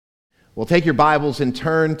Well, take your Bibles and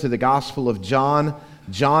turn to the Gospel of John,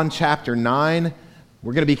 John chapter 9.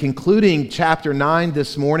 We're going to be concluding chapter 9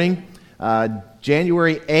 this morning,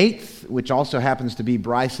 January 8th, which also happens to be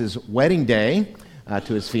Bryce's wedding day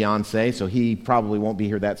to his fiancée, so he probably won't be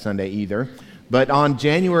here that Sunday either. But on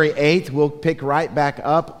January 8th, we'll pick right back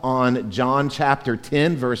up on John chapter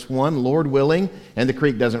 10, verse 1, Lord willing, and the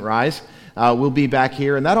creek doesn't rise. We'll be back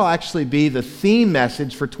here, and that'll actually be the theme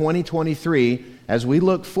message for 2023 as we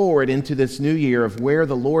look forward into this new year of where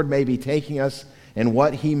the Lord may be taking us and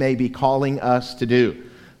what He may be calling us to do.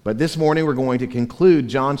 But this morning we're going to conclude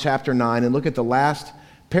John chapter 9 and look at the last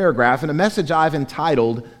paragraph in a message I've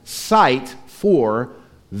entitled, Sight for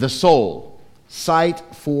the Soul. Sight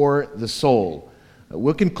for the Soul.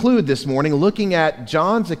 We'll conclude this morning looking at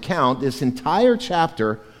John's account, this entire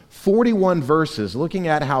chapter, 41 verses, looking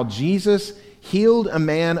at how Jesus healed a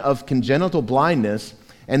man of congenital blindness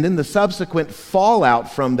and then the subsequent fallout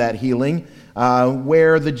from that healing,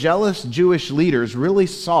 where the jealous Jewish leaders really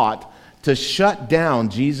sought to shut down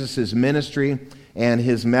Jesus' ministry and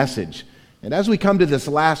His message. And as we come to this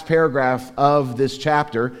last paragraph of this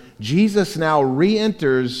chapter, Jesus now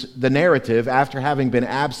re-enters the narrative after having been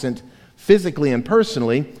absent physically and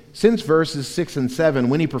personally since verses 6 and 7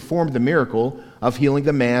 when He performed the miracle of healing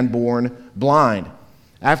the man born blind.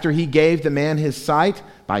 After He gave the man his sight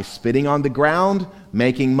by spitting on the ground,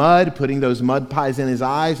 making mud, putting those mud pies in his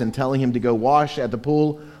eyes, and telling him to go wash at the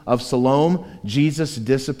pool of Siloam, Jesus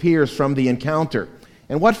disappears from the encounter.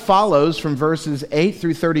 And what follows from verses 8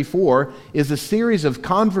 through 34 is a series of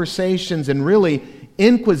conversations and really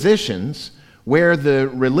inquisitions where the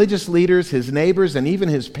religious leaders, His neighbors, and even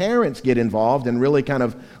His parents get involved and really kind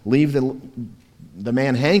of leave the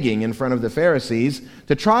man hanging in front of the Pharisees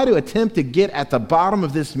to try to attempt to get at the bottom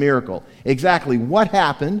of this miracle. Exactly what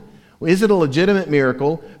happened? Is it a legitimate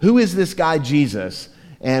miracle? Who is this guy Jesus?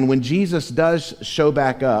 And when Jesus does show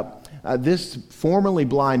back up, this formerly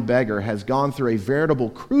blind beggar has gone through a veritable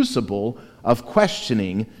crucible of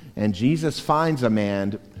questioning, and Jesus finds a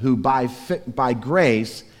man who by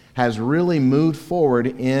grace has really moved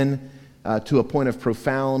forward to a point of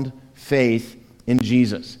profound faith in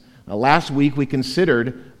Jesus. Last week we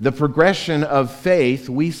considered the progression of faith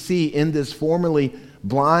we see in this formerly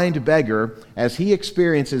blind beggar as he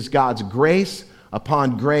experiences God's grace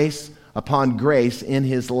upon grace upon grace in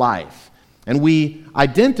his life. And we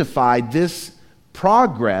identified this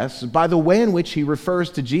progress by the way in which he refers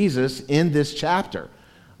to Jesus in this chapter.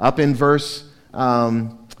 Up in verse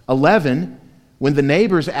 11, when the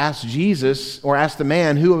neighbors asked Jesus, or asked the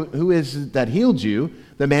man, who is it that healed you?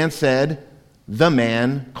 The man said, the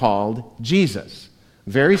man called Jesus.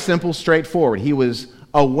 Very simple, straightforward. He was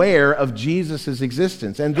aware of Jesus'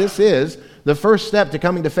 existence. And this is the first step to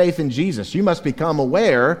coming to faith in Jesus. You must become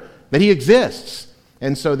aware that He exists.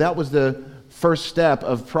 And so that was the first step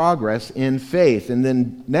of progress in faith. And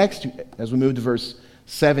then next, as we move to verse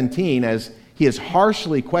 17, as he is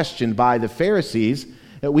harshly questioned by the Pharisees,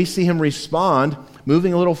 we see him respond,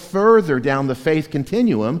 moving a little further down the faith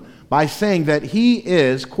continuum by saying that he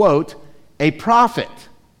is, quote, a prophet.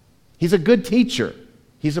 He's a good teacher.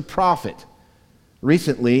 He's a prophet.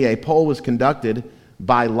 Recently, a poll was conducted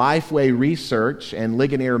by Lifeway Research and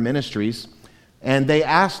Ligonier Ministries, and they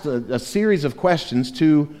asked a series of questions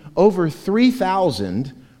to over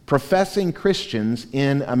 3,000 professing Christians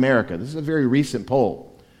in America. This is a very recent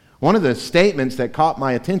poll. One of the statements that caught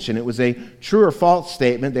my attention, it was a true or false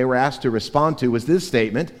statement they were asked to respond to, was this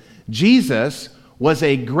statement: Jesus was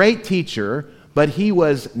a great teacher, but He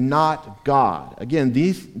was not God. Again,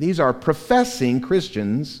 these are professing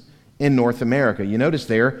Christians in North America. You notice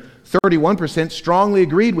there, 31% strongly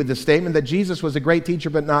agreed with the statement that Jesus was a great teacher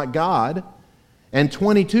but not God, and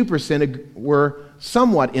 22% were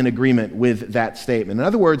somewhat in agreement with that statement. In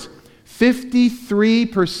other words,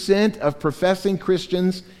 53% of professing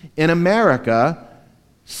Christians in America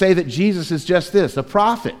say that Jesus is just this, a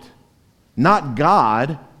prophet, not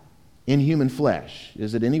God in human flesh.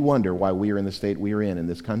 Is it any wonder why we are in the state we are in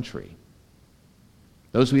this country?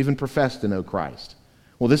 Those who even profess to know Christ.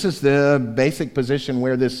 Well, this is the basic position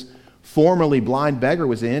where this formerly blind beggar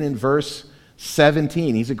was in verse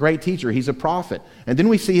 17. He's a great teacher. He's a prophet. And then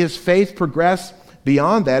we see his faith progress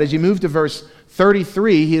beyond that. As you move to verse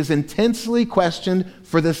 33, he is intensely questioned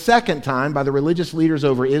for the second time by the religious leaders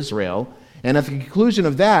over Israel. And at the conclusion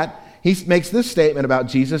of that, he makes this statement about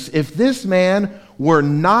Jesus: if this man were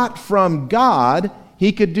not from God,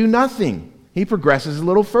 he could do nothing. He progresses a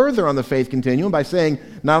little further on the faith continuum by saying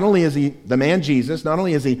not only is he the man Jesus, not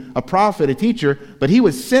only is he a prophet, a teacher, but he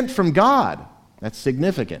was sent from God. That's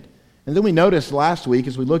significant. And then we noticed last week,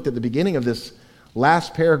 as we looked at the beginning of this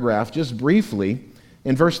last paragraph, just briefly,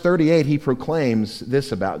 In verse 38, he proclaims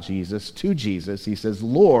this about Jesus, to Jesus. He says,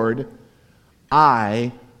 Lord,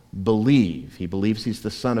 I believe. He believes he's the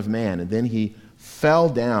Son of Man. And then he fell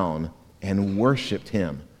down and worshiped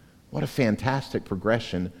him. What a fantastic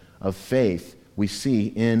progression of faith we see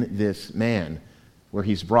in this man, where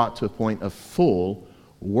he's brought to a point of full,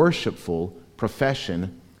 worshipful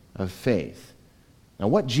profession of faith. Now,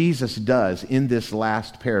 what Jesus does in this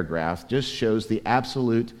last paragraph just shows the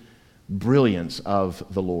absolute brilliance of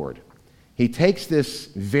the Lord. He takes this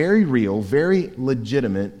very real, very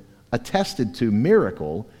legitimate, attested to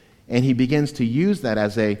miracle, and he begins to use that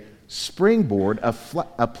as a springboard,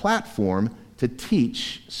 a platform to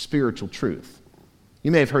teach spiritual truth.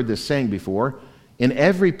 You may have heard this saying before: in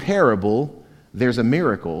every parable, there's a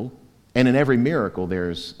miracle, and in every miracle,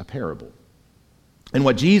 there's a parable. And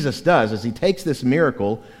what Jesus does is he takes this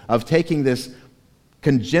miracle of taking this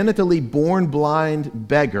congenitally born blind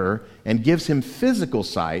beggar and gives him physical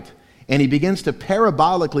sight, and he begins to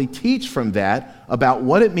parabolically teach from that about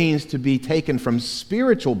what it means to be taken from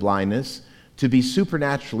spiritual blindness to be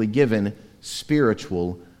supernaturally given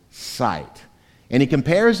spiritual sight. And he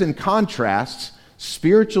compares and contrasts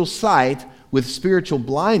spiritual sight with spiritual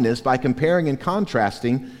blindness by comparing and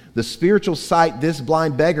contrasting the spiritual sight this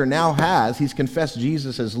blind beggar now has. He's confessed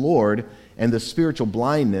Jesus as Lord, and the spiritual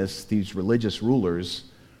blindness these religious rulers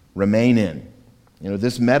remain in.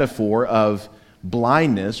 This metaphor of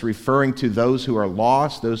blindness referring to those who are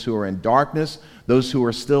lost, those who are in darkness, those who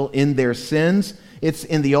are still in their sins. It's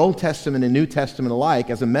in the Old Testament and New Testament alike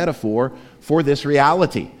as a metaphor for this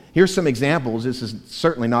reality. Here's some examples. This is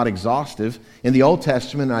certainly not exhaustive. In the Old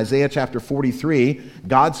Testament, in Isaiah chapter 43,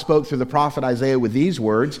 God spoke through the prophet Isaiah with these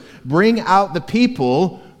words: "Bring out the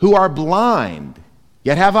people who are blind,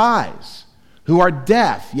 yet have eyes, who are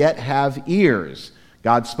deaf, yet have ears."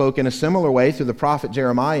 God spoke in a similar way through the prophet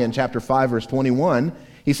Jeremiah in chapter 5, verse 21.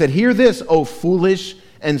 He said, "Hear this, O foolish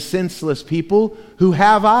and senseless people, who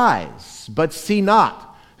have eyes, but see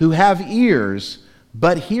not, who have ears,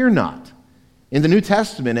 but hear not." In the New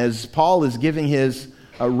Testament, as Paul is giving his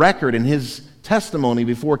record and his testimony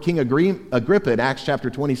before King Agrippa in Acts chapter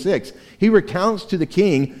 26, he recounts to the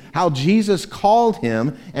king how Jesus called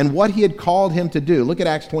him and what he had called him to do. Look at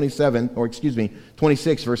Acts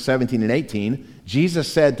 26, verse 17 and 18. Jesus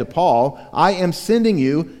said to Paul, "I am sending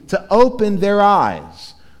you to open their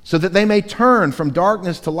eyes, so that they may turn from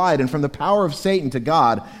darkness to light and from the power of Satan to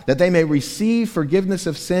God, that they may receive forgiveness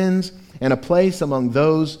of sins and a place among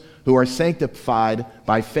those who are sanctified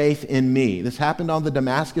by faith in me." This happened on the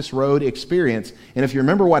Damascus Road experience. And if you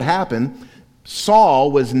remember what happened,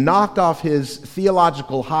 Saul was knocked off his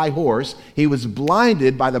theological high horse. He was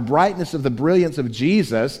blinded by the brightness of the brilliance of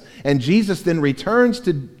Jesus. And Jesus then returns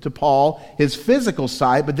to Paul his physical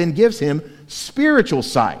sight, but then gives him spiritual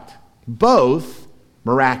sight. Both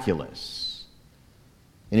miraculous.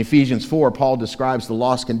 In Ephesians 4, Paul describes the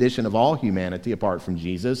lost condition of all humanity apart from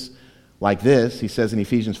Jesus like this. He says in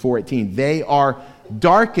Ephesians 4:18, "They are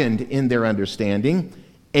darkened in their understanding,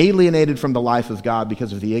 alienated from the life of God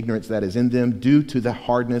because of the ignorance that is in them due to the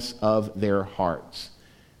hardness of their hearts."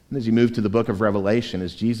 And as you move to the book of Revelation,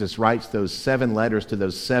 as Jesus writes those 7 letters to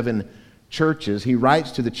those 7 churches, he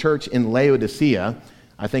writes to the church in Laodicea,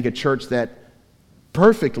 I think a church that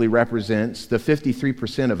perfectly represents the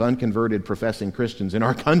 53% of unconverted professing Christians in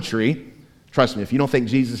our country. Trust me, if you don't think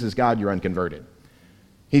Jesus is God, you're unconverted.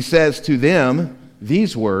 He says to them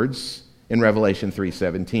these words in Revelation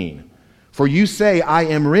 3:17, "For you say, I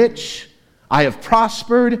am rich, I have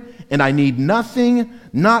prospered, and I need nothing,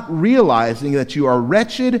 not realizing that you are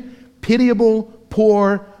wretched, pitiable,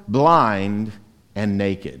 poor, blind, and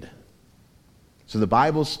naked." So the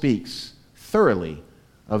Bible speaks thoroughly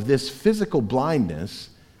of this physical blindness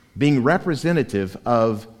being representative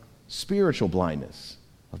of spiritual blindness,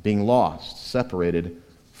 of being lost, separated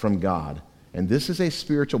from God. And this is a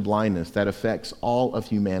spiritual blindness that affects all of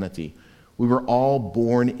humanity. We were all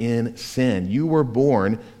born in sin. You were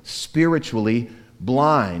born spiritually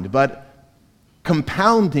blind. But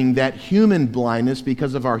compounding that human blindness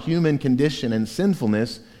because of our human condition and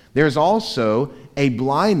sinfulness, there's also a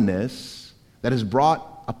blindness that is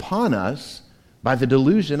brought upon us by the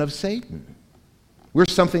delusion of Satan. We're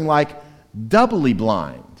something like doubly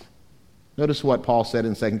blind. Notice what Paul said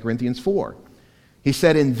in 2 Corinthians 4. He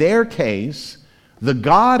said, "In their case, the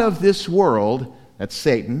God of this world," that's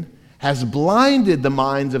Satan, "has blinded the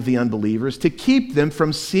minds of the unbelievers to keep them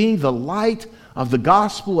from seeing the light of the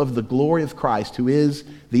gospel of the glory of Christ, who is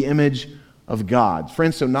the image of God."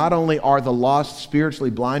 Friends, so not only are the lost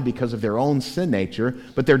spiritually blind because of their own sin nature,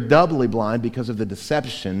 but they're doubly blind because of the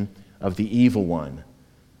deception of the evil one.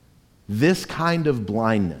 This kind of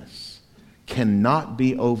blindness cannot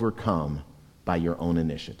be overcome by your own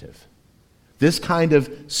initiative. This kind of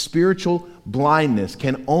spiritual blindness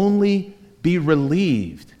can only be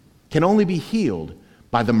relieved, can only be healed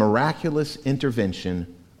by the miraculous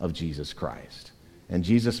intervention of Jesus Christ. And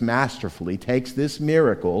Jesus masterfully takes this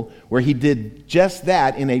miracle where he did just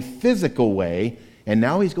that in a physical way, and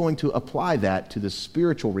now he's going to apply that to the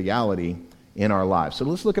spiritual reality in our lives. So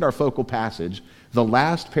let's look at our focal passage, the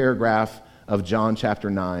last paragraph of John chapter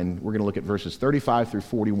 9. We're going to look at verses 35 through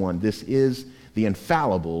 41. This is the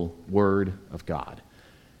infallible Word of God.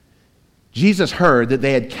 Jesus heard that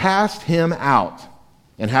they had cast him out,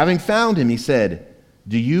 and having found him, he said,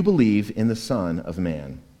 "Do you believe in the Son of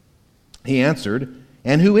Man?" He answered,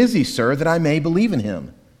 "And who is he, sir, that I may believe in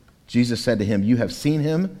him?" Jesus said to him, "You have seen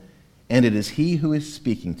him, and it is he who is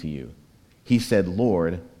speaking to you." He said,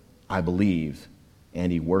 "Lord, I believe,"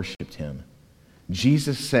 and he worshiped him.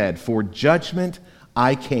 Jesus said, "For judgment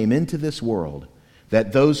I came into this world,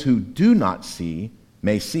 that those who do not see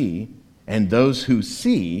may see, and those who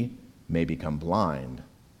see may become blind."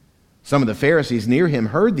 Some of the Pharisees near him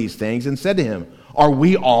heard these things and said to him, "Are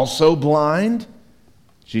we also blind?"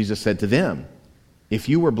 Jesus said to them, "If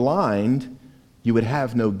you were blind, you would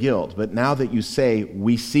have no guilt. But now that you say,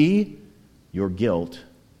 'We see,' your guilt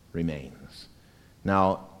remains."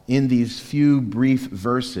 Now, in these few brief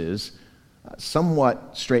verses,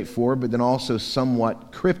 somewhat straightforward, but then also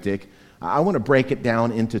somewhat cryptic, I want to break it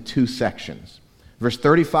down into two sections. Verse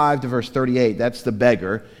 35 to verse 38, that's the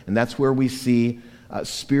beggar, and that's where we see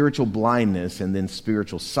spiritual blindness and then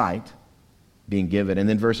spiritual sight being given. And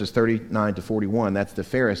then verses 39 to 41, that's the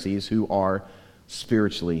Pharisees who are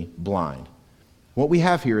spiritually blind. What we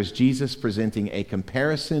have here is Jesus presenting a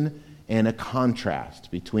comparison and a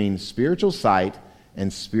contrast between spiritual sight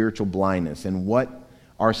and spiritual blindness, and what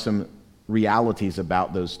are some realities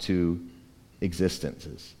about those two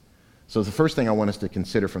existences. So the first thing I want us to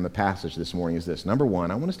consider from the passage this morning is this. Number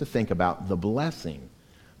one, I want us to think about the blessing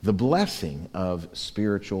of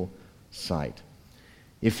spiritual sight.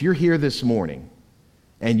 If you're here this morning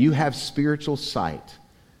and you have spiritual sight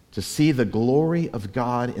to see the glory of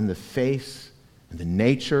God in the face and the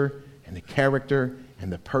nature and the character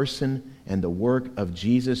and the person and the work of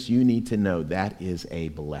Jesus, you need to know that is a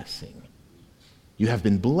blessing. You have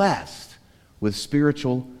been blessed with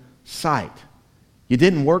spiritual sight. You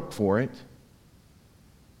didn't work for it.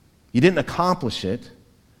 You didn't accomplish it.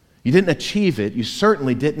 You didn't achieve it. You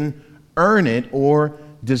certainly didn't earn it or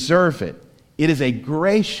deserve it. It is a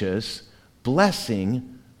gracious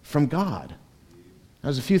blessing from God. Now,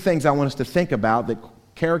 there's a few things I want us to think about that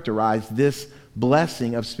characterize this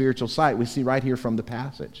blessing of spiritual sight. We see right here from the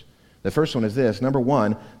passage. The first one is this. Number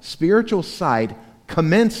one, spiritual sight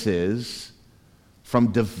commences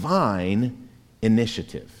from divine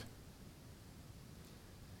initiative.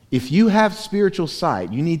 If you have spiritual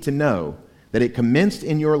sight, you need to know that it commenced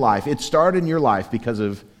in your life. It started in your life because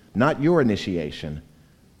of not your initiation,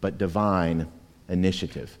 but divine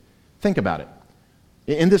initiative. Think about it.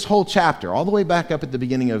 In this whole chapter, all the way back up at the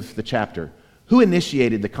beginning of the chapter, who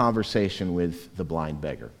initiated the conversation with the blind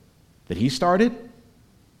beggar? Did he start it?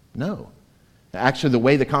 No. Actually, the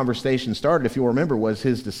way the conversation started, if you'll remember, was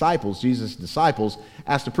his disciples, Jesus' disciples,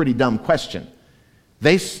 asked a pretty dumb question.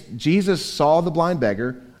 Jesus saw the blind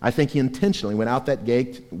beggar. I think he intentionally went out that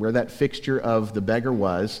gate where that fixture of the beggar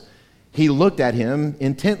was. He looked at him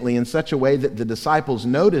intently in such a way that the disciples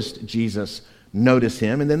noticed Jesus notice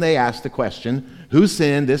him, and then they asked the question, who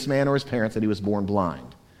sinned, this man or his parents, that he was born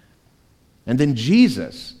blind? And then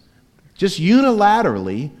Jesus just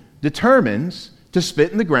unilaterally determines to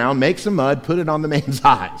spit in the ground, make some mud, put it on the man's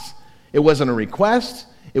eyes. It wasn't a request.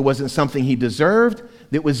 It wasn't something he deserved.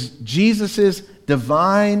 It was Jesus'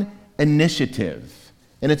 divine initiative.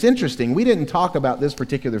 And it's interesting, we didn't talk about this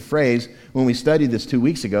particular phrase when we studied this 2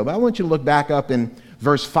 weeks ago, but I want you to look back up in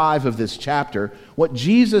verse 5 of this chapter, what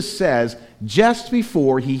Jesus says just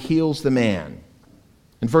before he heals the man.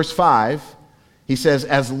 In verse 5, he says,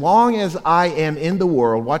 "As long as I am in the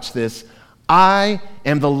world," watch this, "I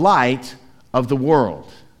am the light of the world."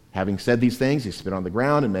 Having said these things, he spit on the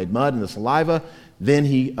ground and made mud in the saliva. Then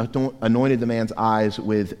he anointed the man's eyes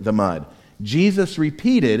with the mud. Jesus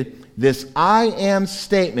repeated this I am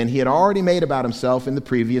statement he had already made about himself in the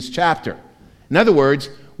previous chapter. In other words,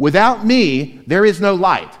 without me, there is no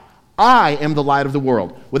light. I am the light of the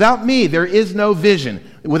world. Without me, there is no vision.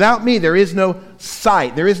 Without me, there is no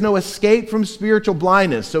sight. There is no escape from spiritual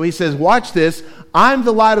blindness. So he says, watch this. I'm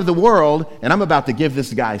the light of the world, and I'm about to give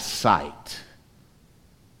this guy sight.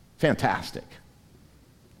 Fantastic.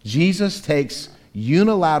 Jesus takes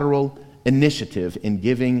unilateral initiative in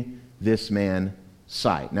giving this man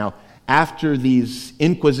sight. Now, After these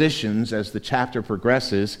inquisitions, as the chapter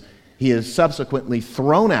progresses, he is subsequently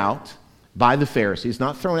thrown out by the Pharisees,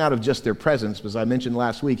 not thrown out of just their presence, but as I mentioned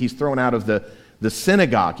last week, he's thrown out of the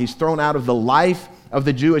synagogue. He's thrown out of the life of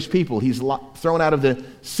the Jewish people. He's thrown out of the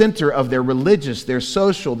center of their religious, their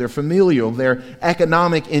social, their familial, their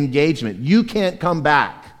economic engagement. You can't come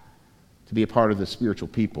back to be a part of the spiritual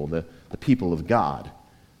people, the people of God.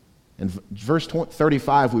 And verse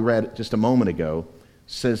 35 we read just a moment ago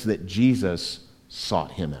says that Jesus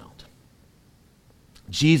sought him out.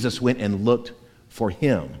 Jesus went and looked for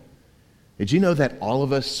him. Did you know that all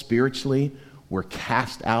of us spiritually were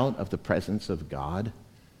cast out of the presence of God?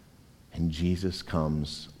 And Jesus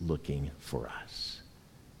comes looking for us.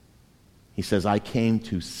 He says, I came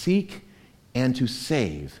to seek and to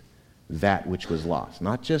save that which was lost.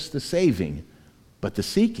 Not just the saving, but the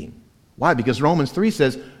seeking. Why? Because Romans 3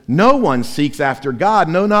 says, no one seeks after God,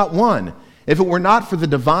 no, not one. If it were not for the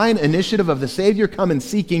divine initiative of the Savior coming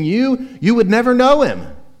seeking you, you would never know him.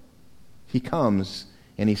 He comes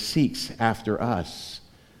and he seeks after us.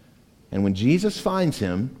 And when Jesus finds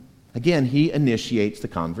him, again, he initiates the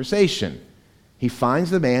conversation. He finds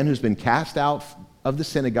the man who's been cast out of the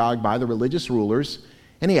synagogue by the religious rulers,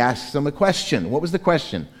 and he asks him a question. What was the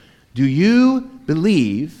question? Do you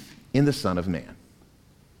believe in the Son of Man?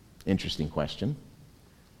 Interesting question.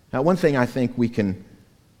 Now, one thing I think we can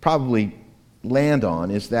probably land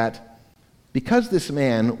on is that because this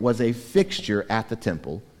man was a fixture at the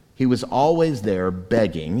temple, he was always there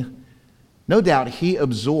begging, no doubt he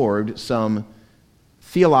absorbed some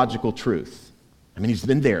theological truth. I mean, he's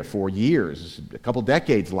been there for years, a couple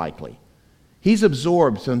decades likely. He's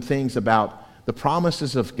absorbed some things about the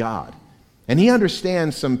promises of God, and he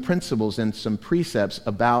understands some principles and some precepts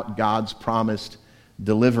about God's promised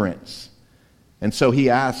deliverance. And so he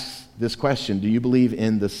asks this question, do you believe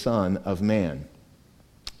in the Son of Man?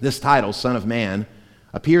 This title, Son of Man,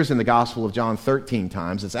 appears in the Gospel of John 13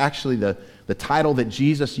 times. It's actually the title that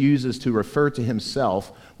Jesus uses to refer to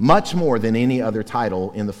himself much more than any other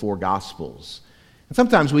title in the four Gospels. And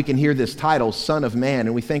sometimes we can hear this title, Son of Man,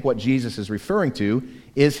 and we think what Jesus is referring to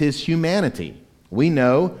is his humanity. We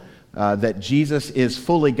know that Jesus is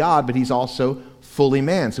fully God, but he's also fully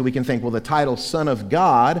man. So we can think, well, the title Son of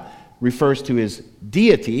God refers to his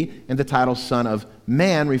deity, and the title Son of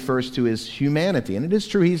Man refers to his humanity. And it is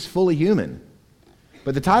true, he's fully human.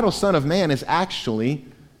 But the title Son of Man is actually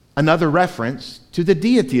another reference to the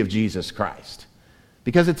deity of Jesus Christ,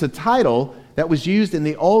 because it's a title that was used in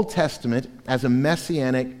the Old Testament as a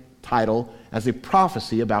messianic title, as a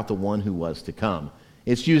prophecy about the one who was to come.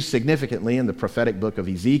 It's used significantly in the prophetic book of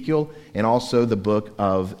Ezekiel and also the book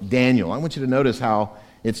of Daniel. I want you to notice how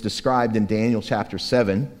it's described in Daniel chapter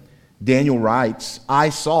 7. Daniel writes, I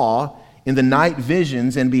saw in the night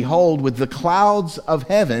visions, and behold, with the clouds of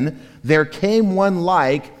heaven, there came one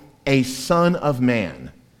like a Son of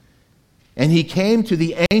Man. And he came to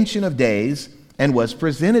the Ancient of Days and was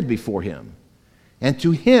presented before him. And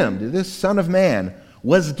to him, to this Son of Man,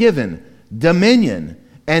 was given dominion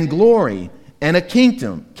and glory and a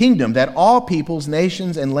kingdom that all peoples,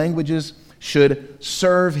 nations, and languages should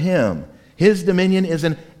serve him. His dominion is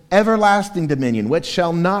an everlasting dominion, which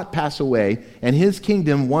shall not pass away, and his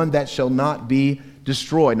kingdom one that shall not be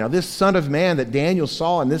destroyed. Now, this Son of Man that Daniel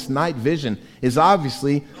saw in this night vision is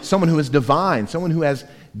obviously someone who is divine, someone who has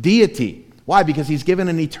deity. Why? Because he's given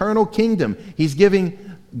an eternal kingdom. He's giving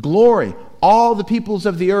glory. All the peoples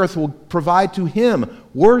of the earth will provide to him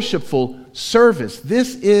worshipful service.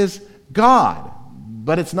 This is God,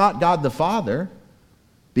 but it's not God the Father,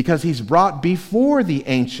 because he's brought before the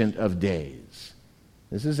Ancient of Days.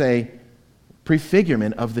 This is a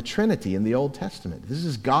prefigurement of the Trinity in the Old Testament. This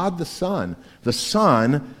is God the Son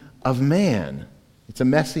of Man. It's a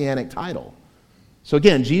messianic title. So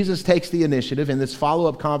again, Jesus takes the initiative in this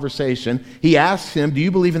follow-up conversation. He asks him, do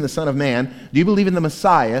you believe in the Son of Man? Do you believe in the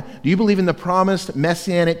Messiah? Do you believe in the promised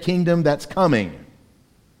messianic kingdom that's coming?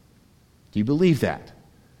 Do you believe that?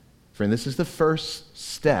 Friend, this is the first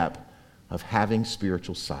step of having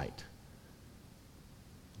spiritual sight.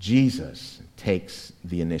 Jesus takes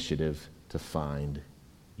the initiative to find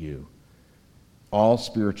you. All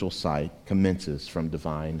spiritual sight commences from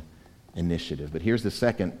divine initiative. But here's the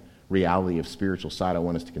second reality of spiritual sight I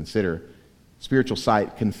want us to consider. Spiritual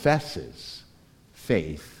sight confesses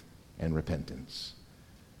faith and repentance.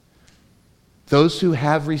 Those who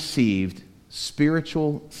have received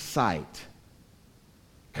spiritual sight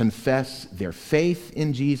confess their faith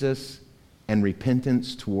in Jesus and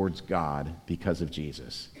repentance towards God because of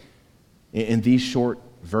Jesus. In these short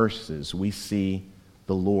verses, we see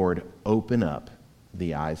the Lord open up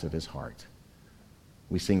the eyes of his heart.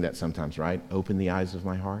 We sing that sometimes, right? Open the eyes of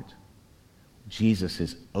my heart. Jesus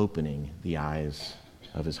is opening the eyes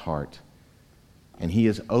of his heart. And he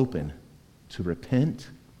is open to repent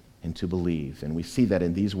and to believe. And we see that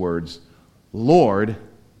in these words, Lord,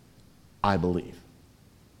 I believe.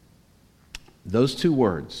 Those two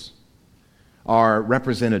words are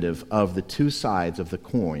representative of the two sides of the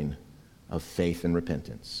coin of faith and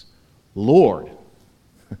repentance. Lord,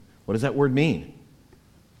 what does that word mean?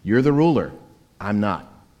 You're the ruler. I'm not.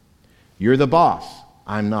 You're the boss.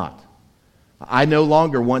 I'm not. I no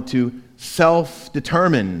longer want to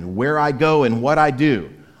self-determine where I go and what I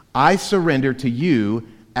do. I surrender to you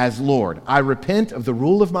as Lord. I repent of the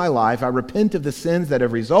rule of my life. I repent of the sins that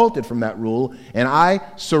have resulted from that rule, and I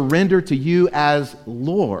surrender to you as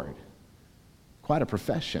Lord. Quite a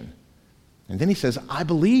profession. And then he says, I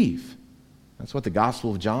believe. That's what the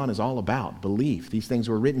Gospel of John is all about, belief. These things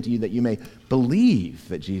were written to you that you may believe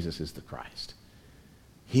that Jesus is the Christ.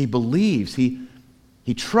 He believes, he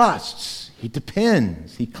trusts, he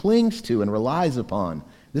depends, he clings to and relies upon.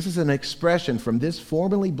 This is an expression from this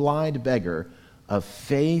formerly blind beggar of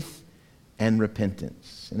faith and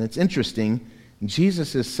repentance. And it's interesting,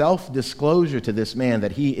 Jesus' self-disclosure to this man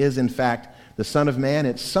that he is in fact the Son of Man,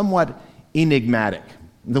 it's somewhat enigmatic,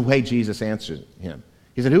 the way Jesus answered him.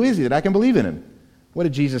 He said, who is he that I can believe in him? What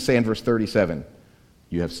did Jesus say in verse 37?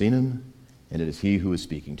 You have seen him, and it is he who is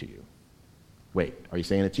speaking to you. Wait, are you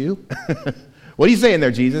saying it's you? What are you saying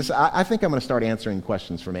there, Jesus? I think I'm going to start answering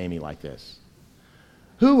questions from Amy like this.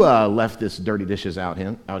 Who left this dirty dishes out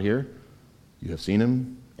here? You have seen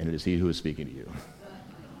him, and it is he who is speaking to you.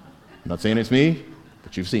 I'm not saying it's me,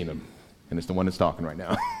 but you've seen him, and it's the one that's talking right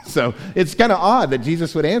now. So it's kind of odd that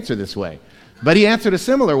Jesus would answer this way. But he answered a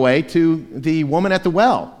similar way to the woman at the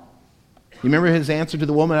well. You remember his answer to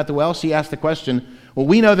the woman at the well? She asked the question, well,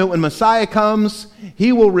 we know that when Messiah comes,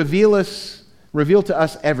 he will reveal to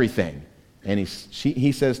us everything. And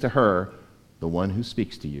he says to her, the one who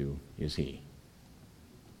speaks to you is he.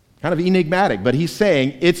 Kind of enigmatic, but he's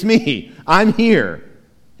saying, it's me, I'm here.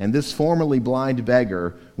 And this formerly blind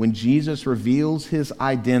beggar, when Jesus reveals his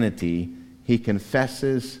identity, he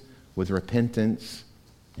confesses with repentance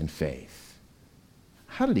and faith.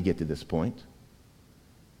 How did he get to this point?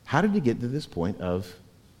 How did he get to this point of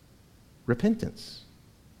repentance?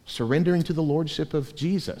 Surrendering to the lordship of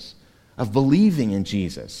Jesus, of believing in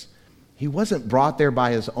Jesus. He wasn't brought there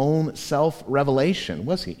by his own self-revelation,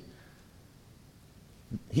 was he?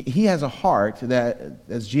 He has a heart that,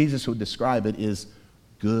 as Jesus would describe it, is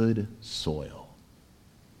good soil.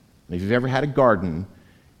 And if you've ever had a garden,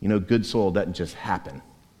 you know good soil doesn't just happen.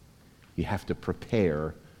 You have to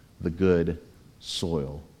prepare the good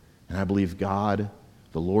soil. And I believe God,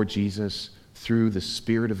 the Lord Jesus, through the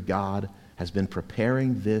Spirit of God, has been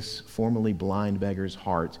preparing this formerly blind beggar's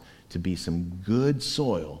heart to be some good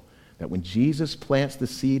soil, that when Jesus plants the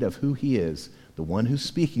seed of who he is, the one who's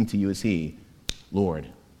speaking to you is he, Lord,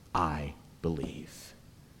 I believe.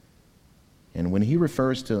 And when he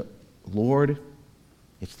refers to Lord,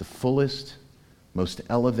 it's the fullest, most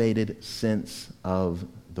elevated sense of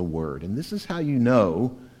the word. And this is how you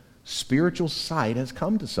know spiritual sight has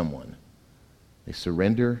come to someone. They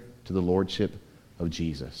surrender to the lordship of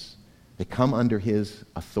Jesus. They come under his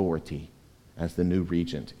authority as the new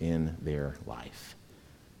regent in their life.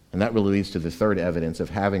 And that really leads to the third evidence of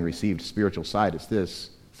having received spiritual sight. It's this.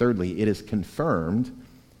 Thirdly, it is confirmed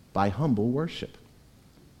by humble worship.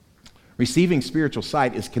 Receiving spiritual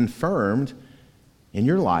sight is confirmed in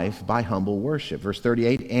your life by humble worship. Verse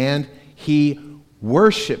 38, and he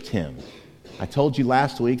worshiped him. I told you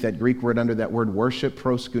last week that Greek word under that word worship,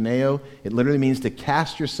 proskuneo, it literally means to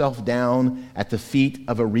cast yourself down at the feet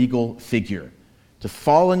of a regal figure, to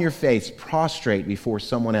fall on your face, prostrate before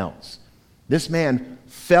someone else. This man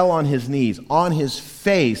fell on his knees, on his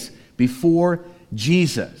face before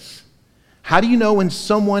Jesus. How do you know when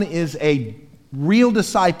someone is a real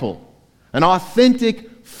disciple, an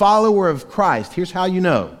authentic follower of Christ? Here's how you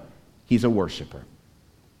know. He's a worshiper.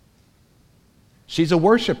 She's a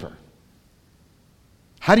worshiper.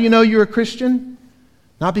 How do you know you're a Christian?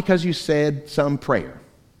 Not because you said some prayer.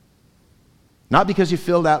 Not because you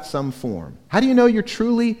filled out some form. How do you know you're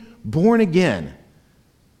truly born again?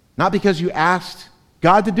 Not because you asked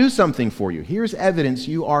God to do something for you. Here's evidence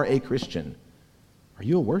you are a Christian. Are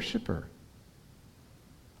you a worshiper?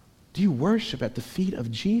 Do you worship at the feet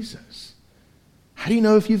of Jesus? How do you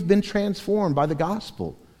know if you've been transformed by the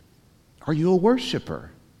gospel? Are you a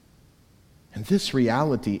worshiper? And this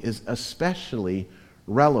reality is especially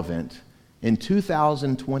relevant in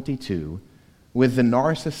 2022 with the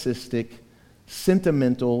narcissistic,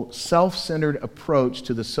 sentimental, self-centered approach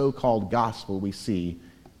to the so-called gospel we see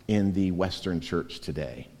in the Western church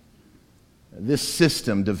today. This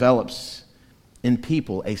system develops in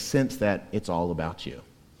people a sense that it's all about you.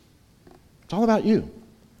 It's all about you.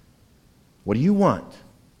 What do you want?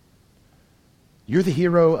 You're the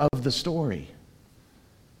hero of the story.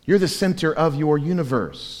 You're the center of your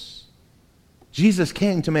universe. Jesus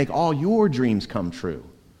came to make all your dreams come true.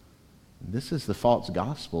 This is the false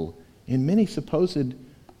gospel in many supposed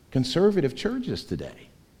conservative churches today.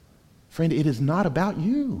 Friend, it is not about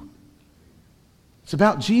you. It's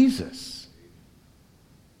about Jesus.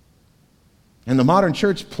 And the modern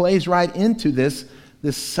church plays right into this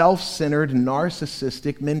self-centered,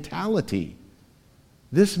 narcissistic mentality.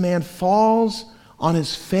 This man falls on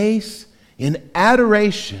his face in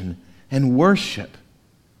adoration and worship.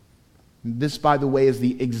 This, by the way, is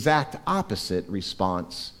the exact opposite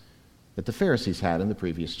response that the Pharisees had in the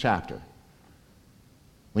previous chapter.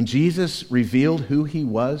 When Jesus revealed who he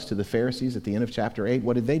was to the Pharisees at the end of chapter 8,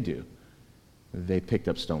 what did they do? They picked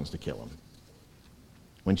up stones to kill him.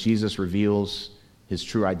 When Jesus reveals his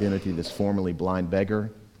true identity to this formerly blind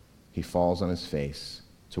beggar, he falls on his face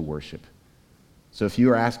to worship. So if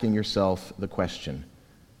you are asking yourself the question,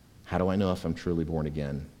 how do I know if I'm truly born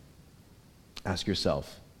again? Ask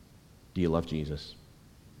yourself, do you love Jesus?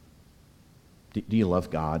 Do you love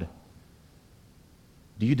God?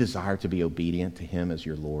 Do you desire to be obedient to him as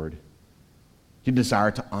your Lord? Do you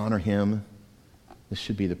desire to honor him? This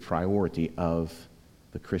should be the priority of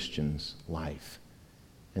the Christian's life.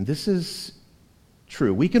 And this is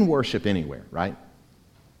true. We can worship anywhere, right?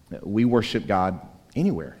 We worship God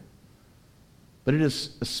anywhere. But it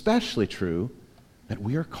is especially true that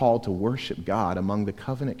we are called to worship God among the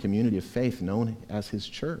covenant community of faith known as his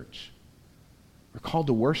church. We're called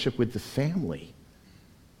to worship with the family,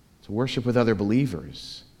 to worship with other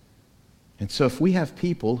believers. And so if we have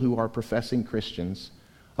people who are professing Christians,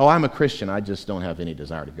 oh, I'm a Christian, I just don't have any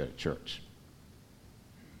desire to go to church.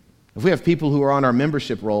 If we have people who are on our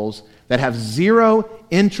membership rolls that have zero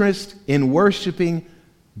interest in worshiping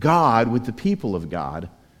God with the people of God,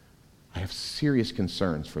 I have serious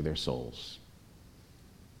concerns for their souls.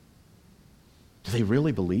 Do they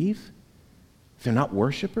really believe? If they're not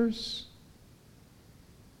worshipers?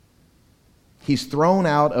 He's thrown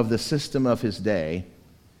out of the system of his day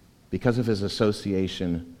because of his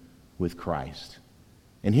association with Christ.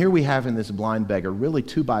 And here we have in this blind beggar really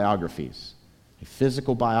two biographies, a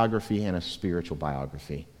physical biography and a spiritual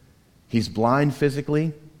biography. He's blind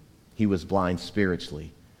physically, he was blind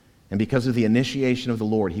spiritually. And because of the initiation of the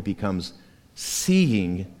Lord, he becomes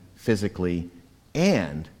seeing physically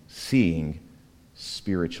and seeing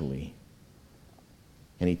spiritually.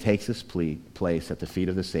 And he takes his place at the feet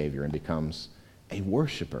of the Savior and becomes a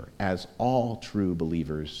worshiper, as all true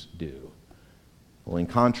believers do. Well, in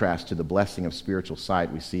contrast to the blessing of spiritual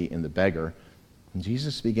sight we see in the beggar,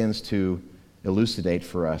 Jesus begins to elucidate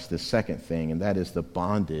for us this second thing, and that is the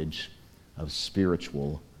bondage of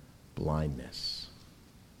spiritual blindness.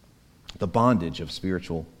 The bondage of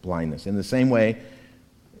spiritual blindness. In the same way,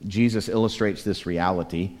 Jesus illustrates this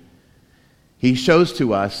reality. He shows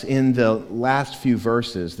to us in the last few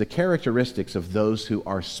verses the characteristics of those who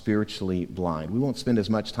are spiritually blind. We won't spend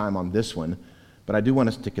as much time on this one, but I do want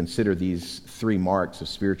us to consider these three marks of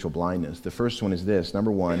spiritual blindness. The first one is this.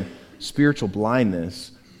 Number one, spiritual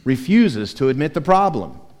blindness refuses to admit the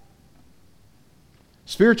problem.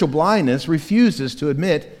 Spiritual blindness refuses to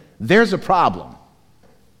admit there's a problem.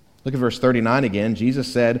 Look at verse 39 again.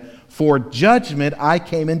 Jesus said, "For judgment I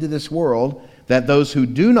came into this world, that those who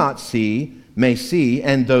do not see may see,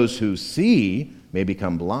 and those who see may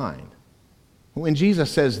become blind." When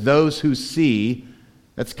Jesus says those who see,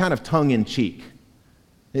 that's kind of tongue-in-cheek.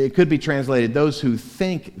 It could be translated those who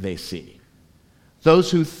think they see.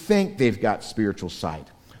 Those who think they've got spiritual sight.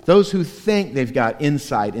 Those who think they've got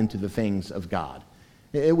insight into the things of God.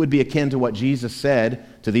 It would be akin to what Jesus said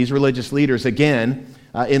to these religious leaders again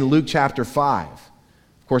in Luke chapter 5.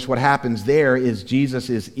 Of course, what happens there is Jesus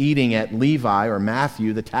is eating at Levi or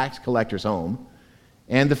Matthew, the tax collector's home,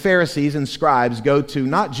 and the Pharisees and scribes go to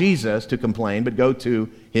not Jesus to complain, but go to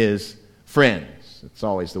his friends. It's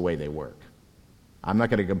always the way they work. I'm not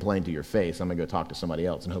going to complain to your face. I'm going to go talk to somebody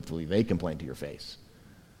else, and hopefully they complain to your face.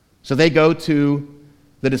 So they go to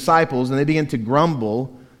the disciples, and they begin to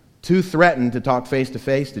grumble, to threaten to talk face to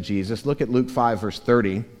face to Jesus. Look at Luke 5, verse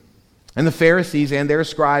 30. "And the Pharisees and their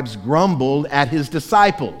scribes grumbled at his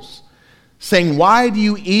disciples, saying, 'Why do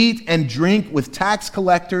you eat and drink with tax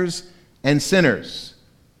collectors and sinners?'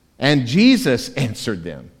 And Jesus answered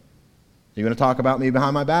them." You're going to talk about me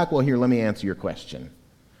behind my back? Well, here, let me answer your question.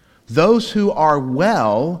 "Those who are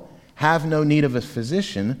well have no need of a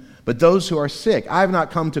physician, but those who are sick. I have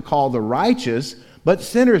not come to call the righteous, but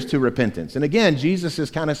sinners to repentance. And again, Jesus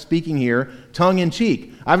is kind of speaking here tongue in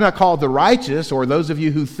cheek. I've not called the righteous, or those of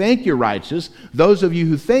you who think you're righteous, those of you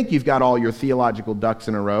who think you've got all your theological ducks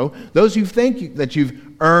in a row, those who think that you've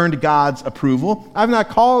earned God's approval. I've not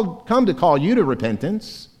come to call you to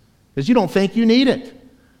repentance because you don't think you need it.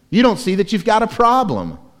 You don't see that you've got a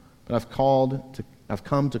problem. But I've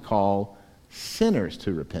come to call sinners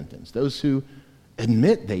to repentance, those who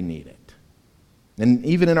admit they need it. And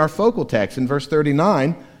even in our focal text, in verse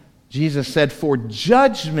 39, Jesus said, "For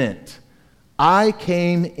judgment I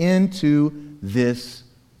came into this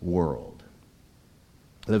world."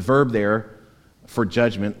 The verb there for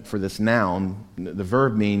judgment, for this noun, the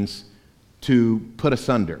verb means to put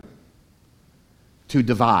asunder, to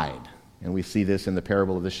divide. And we see this in the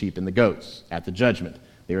parable of the sheep and the goats. At the judgment,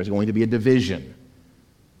 there is going to be a division,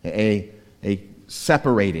 a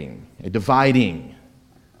separating, a dividing.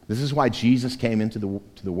 This is why Jesus came into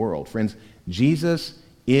the world. Friends, Jesus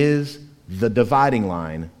is the dividing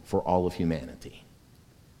line for all of humanity.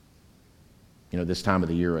 You know, this time of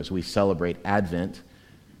the year, as we celebrate Advent,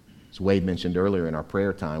 as Wade mentioned earlier in our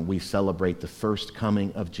prayer time, we celebrate the first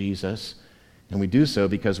coming of Jesus. And we do so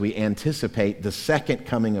because we anticipate the second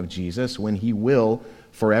coming of Jesus, when he will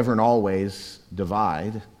forever and always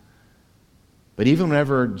divide. But even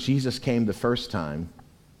whenever Jesus came the first time,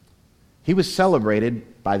 he was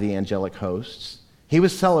celebrated by the angelic hosts. He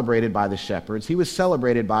was celebrated by the shepherds. He was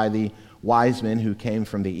celebrated by the wise men who came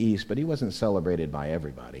from the east, but he wasn't celebrated by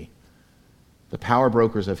everybody. The power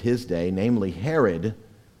brokers of his day, namely Herod,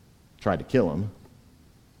 tried to kill him.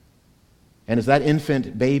 And as that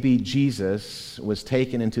infant baby Jesus was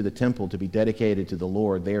taken into the temple to be dedicated to the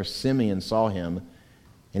Lord, there Simeon saw him,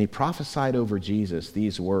 and he prophesied over Jesus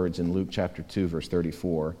these words in Luke chapter 2, verse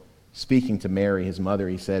 34. Speaking to Mary, his mother,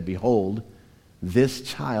 he said, "Behold, this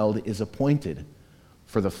child is appointed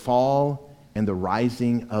for the fall and the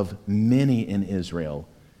rising of many in Israel,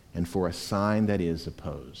 and for a sign that is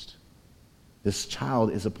opposed." This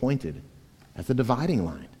child is appointed as the dividing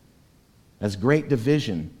line, as great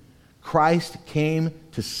division. Christ came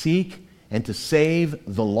to seek and to save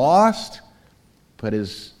the lost, but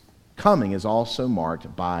his coming is also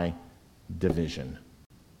marked by division.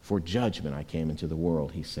 "For judgment I came into the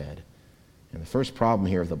world," he said. And the first problem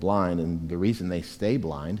here of the blind, and the reason they stay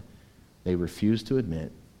blind, they refuse to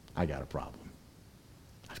admit, "I got a problem.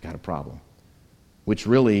 I've got a problem." Which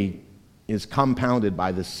really is compounded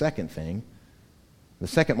by the second thing. The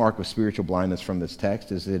second mark of spiritual blindness from this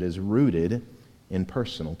text is it is rooted in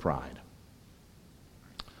personal pride.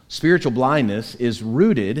 Spiritual blindness is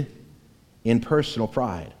rooted in personal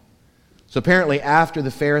pride. So apparently after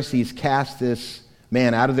the Pharisees cast this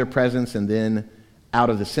man out of their presence and then out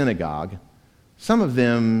of the synagogue, some of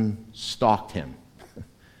them stalked him.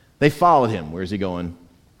 They followed him. Where's he going?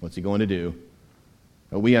 What's he going to do?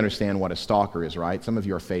 Well, we understand what a stalker is, right? Some of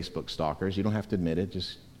you are Facebook stalkers. You don't have to admit it.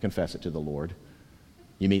 Just confess it to the Lord.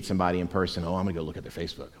 You meet somebody in person. "Oh, I'm going to go look at their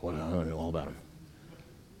Facebook. I don't know all about them."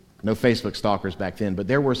 No Facebook stalkers back then, but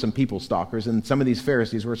there were some people stalkers, and some of these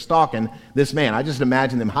Pharisees were stalking this man. I just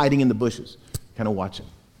imagine them hiding in the bushes, kind of watching,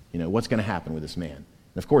 what's going to happen with this man.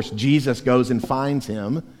 And of course, Jesus goes and finds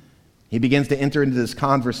him. He begins to enter into this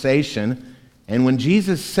conversation, and when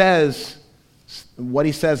Jesus says what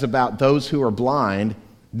he says about those who are blind,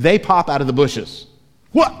 they pop out of the bushes.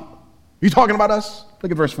 "What? You talking about us?"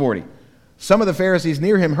 Look at verse 40. Some of the Pharisees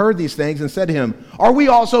near him heard these things and said to him, "Are we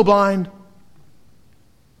also blind?"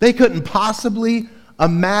 They couldn't possibly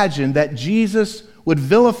imagine that Jesus would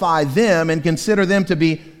vilify them and consider them to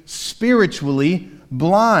be spiritually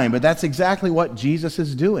blind. But that's exactly what Jesus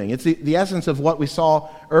is doing. It's the essence of what we saw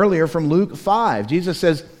earlier from Luke 5. Jesus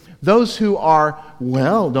says, those who are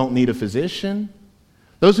well don't need a physician.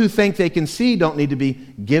 Those who think they can see don't need to be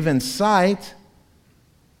given sight.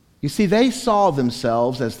 You see, they saw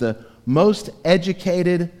themselves as the most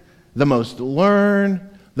educated, the most learned,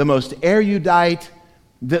 the most erudite,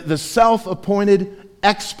 the self-appointed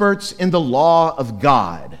experts in the law of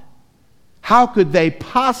God. How could they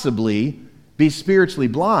possibly be spiritually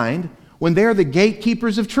blind when they're the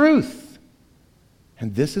gatekeepers of truth?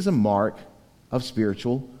 And this is a mark of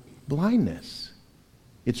spiritual blindness.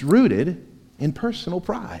 It's rooted in personal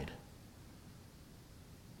pride.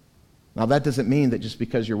 Now, that doesn't mean that just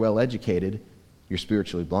because you're well educated, you're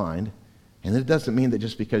spiritually blind. And it doesn't mean that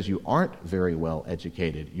just because you aren't very well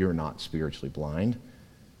educated, you're not spiritually blind.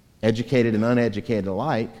 Educated and uneducated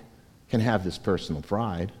alike can have this personal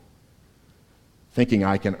pride, thinking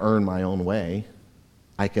I can earn my own way,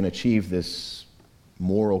 I can achieve this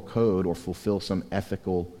moral code or fulfill some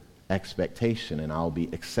ethical expectation, and I'll be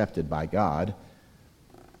accepted by God.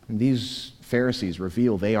 And these Pharisees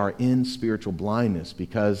reveal they are in spiritual blindness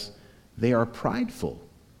because they are prideful.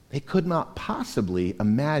 They could not possibly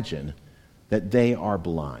imagine that they are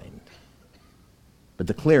blind. But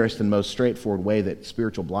the clearest and most straightforward way that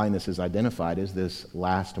spiritual blindness is identified is this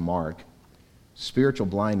last mark. Spiritual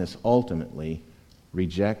blindness ultimately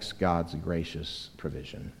rejects God's gracious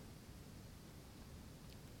provision.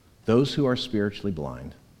 Those who are spiritually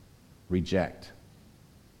blind reject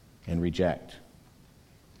and reject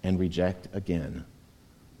and reject again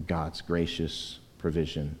God's gracious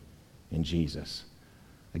provision in Jesus.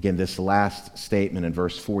 Again, this last statement in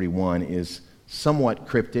verse 41 is somewhat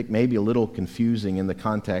cryptic, maybe a little confusing in the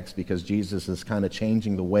context because Jesus is kind of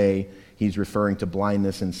changing the way he's referring to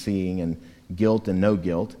blindness and seeing and guilt and no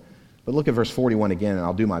guilt. But look at verse 41 again, and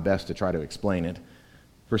I'll do my best to try to explain it.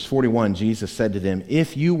 Verse 41, Jesus said to them,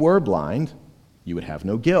 "If you were blind, you would have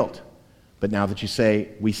no guilt. But now that you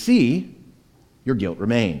say, 'We see,' your guilt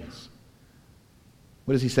remains."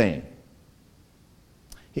 What is he saying?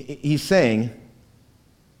 He's saying,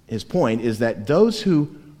 his point is that those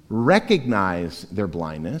who recognize their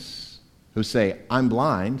blindness, who say, "I'm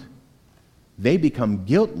blind," they become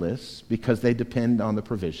guiltless because they depend on the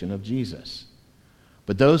provision of Jesus.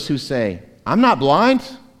 But those who say, "I'm not blind,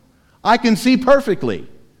 I can see perfectly,"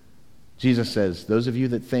 Jesus says, those of you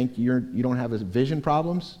that think you don't have vision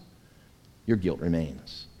problems, your guilt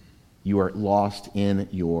remains. You are lost in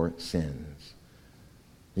your sins.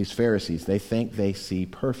 These Pharisees, they think they see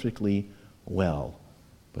perfectly well,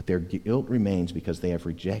 but their guilt remains because they have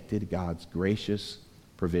rejected God's gracious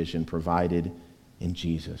provision provided in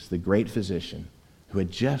Jesus, the great physician who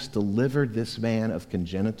had just delivered this man of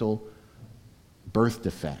congenital birth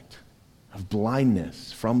defect, of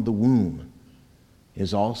blindness from the womb,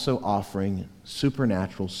 is also offering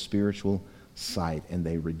supernatural spiritual sight, and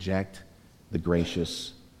they reject the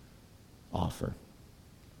gracious offer.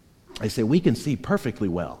 They say, "We can see perfectly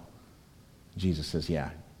well." Jesus says,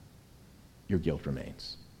 "Yeah, your guilt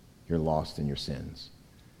remains. You're lost in your sins."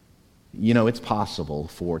 You know, it's possible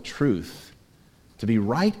for truth to be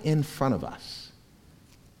right in front of us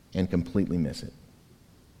and completely miss it.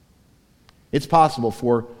 It's possible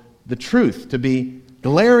for the truth to be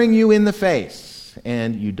glaring you in the face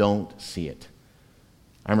and you don't see it.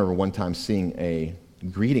 I remember one time seeing a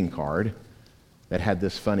greeting card that had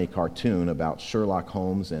this funny cartoon about Sherlock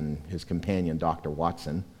Holmes and his companion, Dr.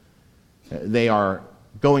 Watson. They are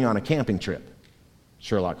going on a camping trip,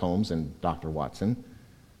 Sherlock Holmes and Dr. Watson.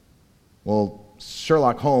 Well,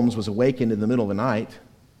 Sherlock Holmes was awakened in the middle of the night,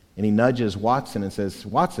 and he nudges Watson and says,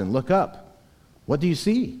 "Watson, look up. What do you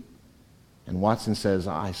see?" And Watson says,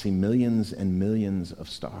 "I see millions and millions of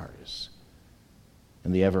stars."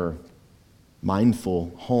 And the ever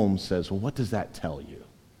mindful Holmes says, "Well, what does that tell you?"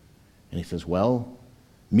 And he says, "Well,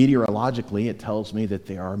 meteorologically, it tells me that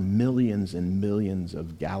there are millions and millions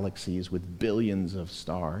of galaxies with billions of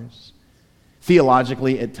stars.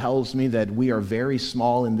 Theologically, it tells me that we are very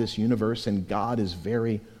small in this universe and God is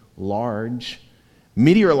very large.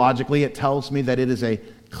 Meteorologically, it tells me that it is a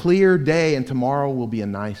clear day and tomorrow will be a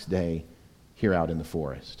nice day here out in the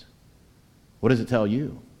forest. What does it tell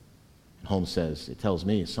you?" And Holmes says, "It tells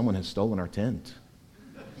me someone has stolen our tent."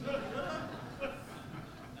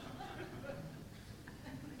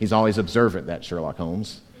 He's always observant, that Sherlock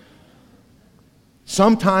Holmes.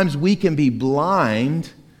 Sometimes we can be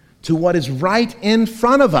blind to what is right in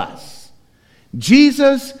front of us.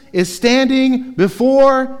 Jesus is standing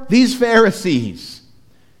before these Pharisees.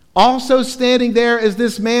 Also standing there is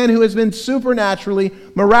this man who has been supernaturally,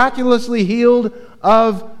 miraculously healed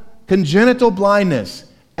of congenital blindness.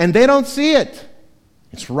 And they don't see it.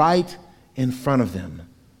 It's right in front of them.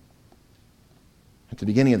 At the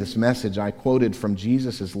beginning of this message, I quoted from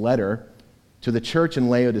Jesus' letter to the church in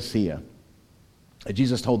Laodicea.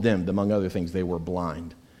 Jesus told them, among other things, they were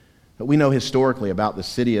blind. But we know historically about the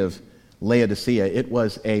city of Laodicea, it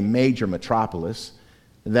was a major metropolis,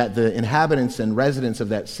 that the inhabitants and residents of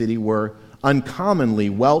that city were uncommonly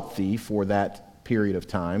wealthy for that period of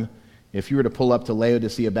time. If you were to pull up to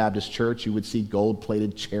Laodicea Baptist Church, you would see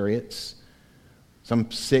gold-plated chariots, some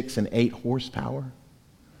 6 and 8 horsepower.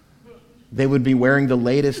 They would be wearing the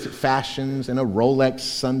latest fashions and a Rolex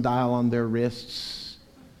sundial on their wrists.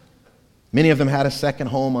 Many of them had a second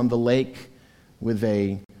home on the lake with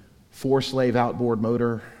a 4-slave outboard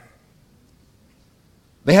motor.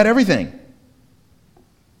 They had everything.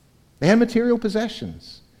 They had material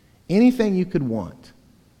possessions, anything you could want.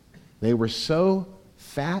 They were so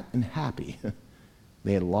fat and happy,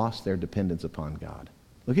 they had lost their dependence upon God.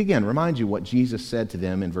 Look again, remind you what Jesus said to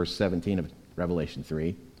them in verse 17 of Revelation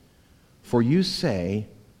 3. "For you say,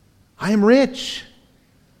 'I am rich,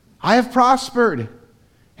 I have prospered,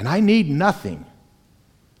 and I need nothing,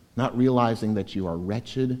 not realizing that you are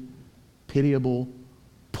wretched, pitiable,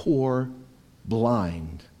 poor,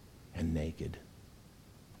 blind, and naked.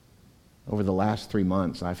 Over the last 3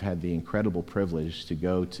 months, I've had the incredible privilege to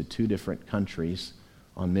go to 2 different countries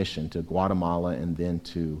on mission, to Guatemala and then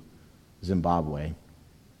to Zimbabwe.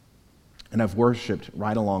 And I've worshiped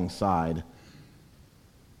right alongside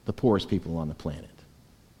the poorest people on the planet,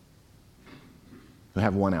 who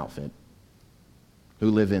have one outfit, who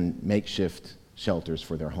live in makeshift shelters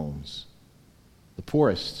for their homes. The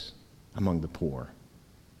poorest among the poor.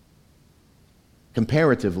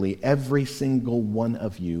 Comparatively, every single one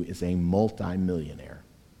of you is a multimillionaire.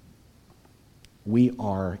 We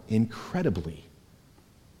are incredibly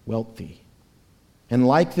wealthy. And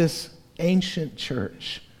like this ancient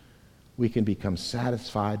church, we can become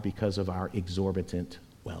satisfied because of our exorbitant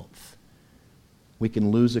wealth. We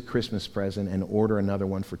can lose a Christmas present and order another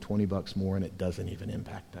one for $20 more, and it doesn't even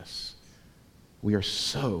impact us. We are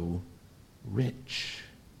so rich.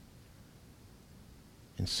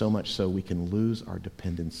 And so much so we can lose our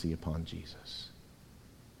dependency upon Jesus.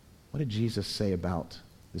 What did Jesus say about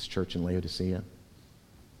this church in Laodicea?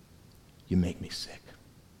 You make me sick.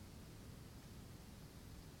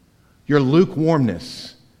 Your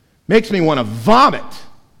lukewarmness makes me want to vomit.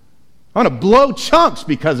 I want to blow chunks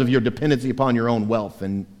because of your dependency upon your own wealth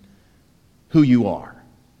and who you are.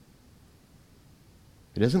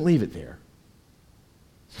 It doesn't leave it there.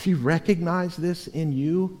 If you recognize this in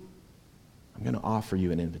you, I'm going to offer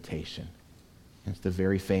you an invitation. It's the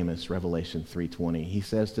very famous Revelation 3:20. He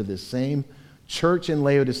says to this same church in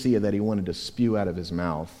Laodicea that he wanted to spew out of his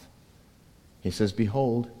mouth, he says,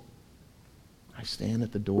 behold, I stand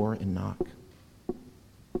at the door and knock.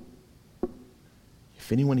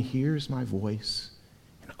 If anyone hears my voice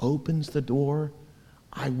and opens the door,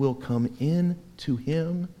 I will come in to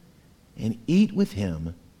him and eat with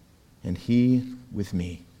him and he with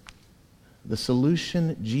me. The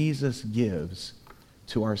solution Jesus gives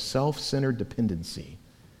to our self-centered dependency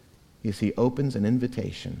is he opens an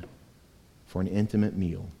invitation for an intimate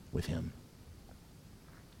meal with him.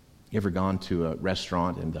 You ever gone to a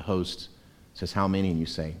restaurant and the host says, how many? And you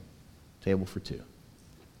say, table for 2.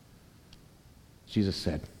 Jesus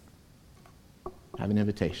said, I have an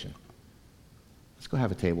invitation. Let's go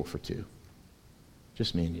have a table for 2.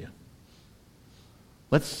 Just me and you.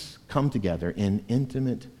 Let's come together in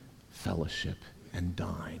intimate fellowship and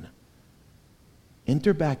dine.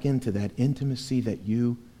 Enter back into that intimacy that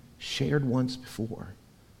you shared once before,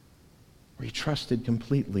 where you trusted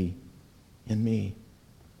completely in me.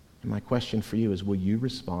 And my question for you is, will you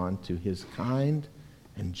respond to his kind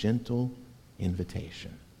and gentle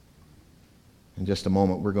invitation? In just a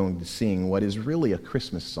moment, we're going to sing what is really a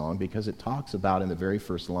Christmas song, because it talks about in the very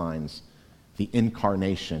first lines the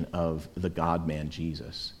incarnation of the God-man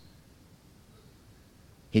Jesus.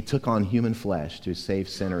 He took on human flesh to save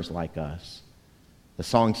sinners like us. The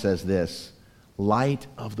song says this, light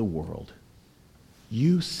of the world,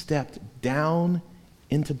 you stepped down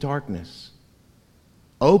into darkness,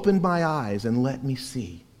 opened my eyes and let me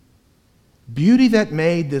see. Beauty that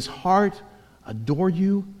made this heart adore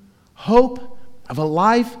you, hope of a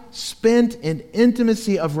life spent in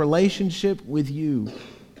intimacy of relationship with you.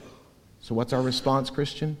 So what's our response,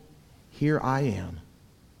 Christian? Here I am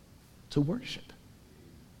to worship.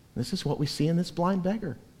 This is what we see in this blind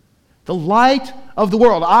beggar. The light of the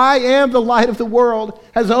world, I am the light of the world,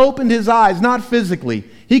 has opened his eyes, not physically.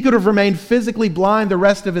 He could have remained physically blind the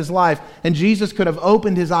rest of his life, and Jesus could have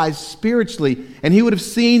opened his eyes spiritually, and he would have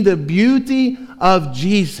seen the beauty of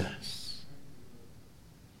Jesus.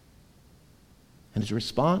 And his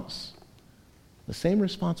response, the same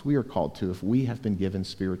response we are called to if we have been given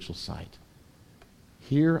spiritual sight.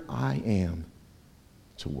 Here I am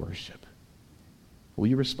to worship. Will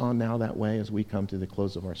you respond now that way as we come to the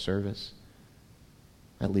close of our service?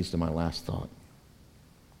 That leads to my last thought.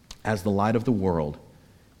 As the light of the world,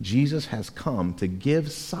 Jesus has come to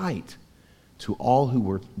give sight to all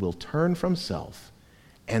who will turn from self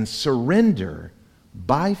and surrender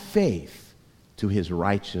by faith to his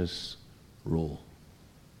righteous rule.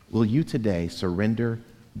 Will you today surrender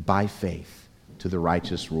by faith to the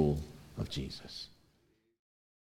righteous rule of Jesus?